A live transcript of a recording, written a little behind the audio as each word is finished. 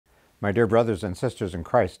My dear brothers and sisters in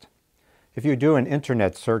Christ, if you do an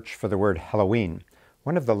internet search for the word Halloween,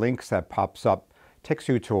 one of the links that pops up takes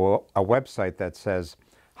you to a website that says,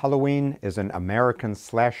 Halloween is an American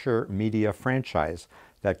slasher media franchise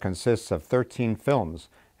that consists of 13 films,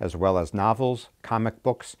 as well as novels, comic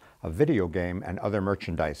books, a video game, and other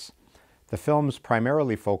merchandise. The films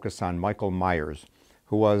primarily focus on Michael Myers,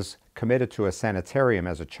 who was committed to a sanitarium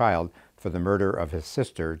as a child for the murder of his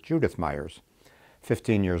sister, Judith Myers.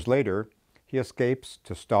 15 years later, he escapes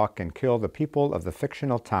to stalk and kill the people of the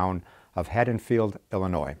fictional town of Haddonfield,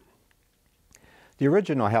 Illinois. The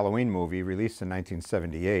original Halloween movie, released in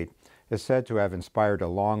 1978, is said to have inspired a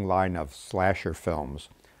long line of slasher films.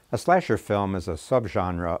 A slasher film is a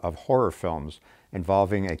subgenre of horror films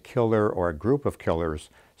involving a killer or a group of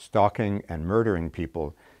killers stalking and murdering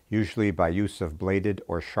people, usually by use of bladed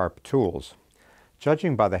or sharp tools.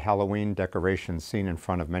 Judging by the Halloween decorations seen in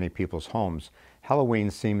front of many people's homes,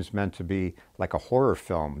 Halloween seems meant to be like a horror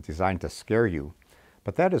film designed to scare you.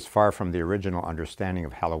 But that is far from the original understanding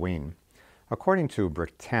of Halloween. According to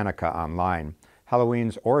Britannica Online,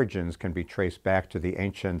 Halloween's origins can be traced back to the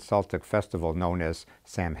ancient Celtic festival known as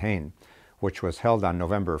Samhain, which was held on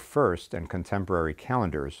November 1st in contemporary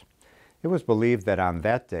calendars. It was believed that on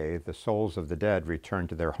that day the souls of the dead returned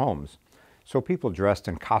to their homes, so people dressed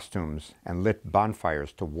in costumes and lit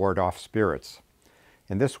bonfires to ward off spirits.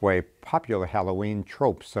 In this way, popular Halloween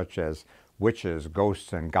tropes such as witches,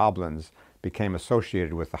 ghosts, and goblins became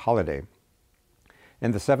associated with the holiday.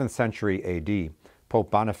 In the 7th century AD, Pope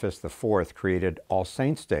Boniface IV created All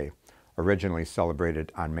Saints' Day, originally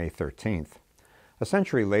celebrated on May 13th. A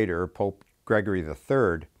century later, Pope Gregory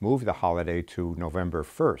III moved the holiday to November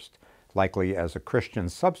 1st, likely as a Christian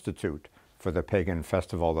substitute for the pagan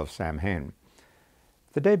festival of Samhain.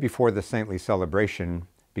 The day before the saintly celebration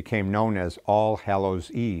became known as All Hallows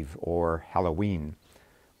Eve, or Halloween.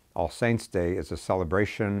 All Saints' Day is a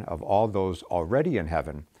celebration of all those already in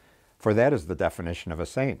heaven, for that is the definition of a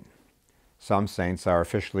saint. Some saints are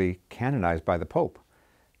officially canonized by the Pope.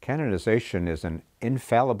 Canonization is an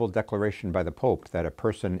infallible declaration by the Pope that a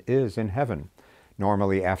person is in heaven,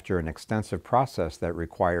 normally after an extensive process that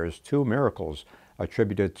requires 2 miracles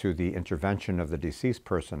attributed to the intervention of the deceased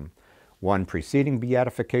person, one preceding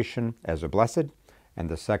beatification as a blessed, and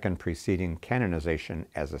the second preceding canonization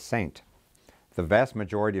as a saint. The vast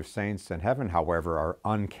majority of saints in heaven, however, are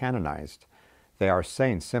uncanonized. They are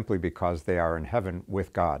saints simply because they are in heaven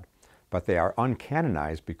with God, but they are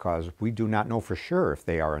uncanonized because we do not know for sure if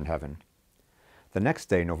they are in heaven. The next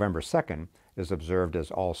day, November 2nd, is observed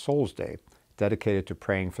as All Souls' Day, dedicated to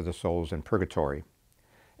praying for the souls in purgatory.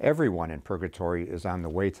 Everyone in purgatory is on the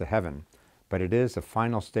way to heaven, but it is a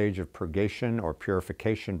final stage of purgation or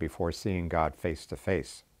purification before seeing God face to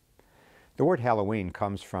face. The word Halloween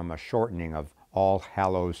comes from a shortening of All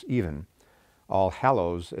Hallows Even. All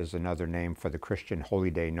Hallows is another name for the Christian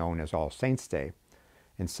holy day known as All Saints' Day.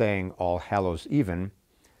 In saying All Hallows Even,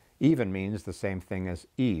 even means the same thing as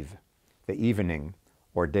Eve, the evening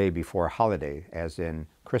or day before a holiday, as in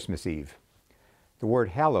Christmas Eve. The word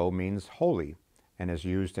hallow means holy and is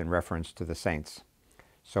used in reference to the saints.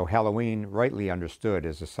 So Halloween, rightly understood,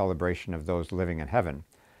 is a celebration of those living in heaven,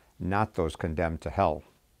 not those condemned to hell.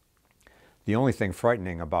 The only thing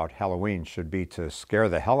frightening about Halloween should be to scare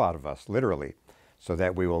the hell out of us, literally, so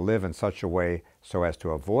that we will live in such a way so as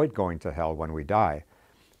to avoid going to hell when we die,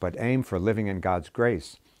 but aim for living in God's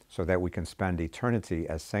grace so that we can spend eternity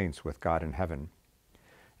as saints with God in heaven.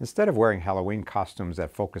 Instead of wearing Halloween costumes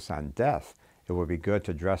that focus on death, it would be good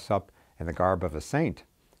to dress up in the garb of a saint,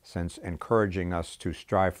 since encouraging us to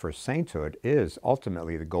strive for sainthood is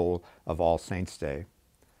ultimately the goal of All Saints' Day.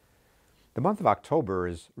 The month of October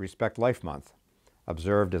is Respect Life Month,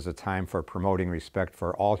 observed as a time for promoting respect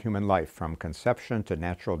for all human life from conception to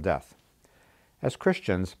natural death. As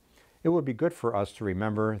Christians, it would be good for us to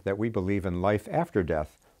remember that we believe in life after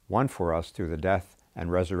death, won for us through the death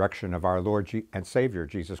and resurrection of our Lord and Savior,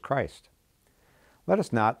 Jesus Christ. Let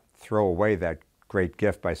us not throw away that great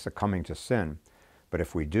gift by succumbing to sin, but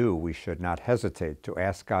if we do, we should not hesitate to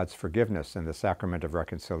ask God's forgiveness in the sacrament of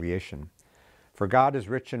reconciliation. For God is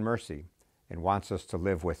rich in mercy and wants us to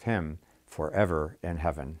live with Him forever in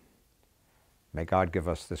heaven. May God give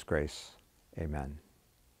us this grace. Amen.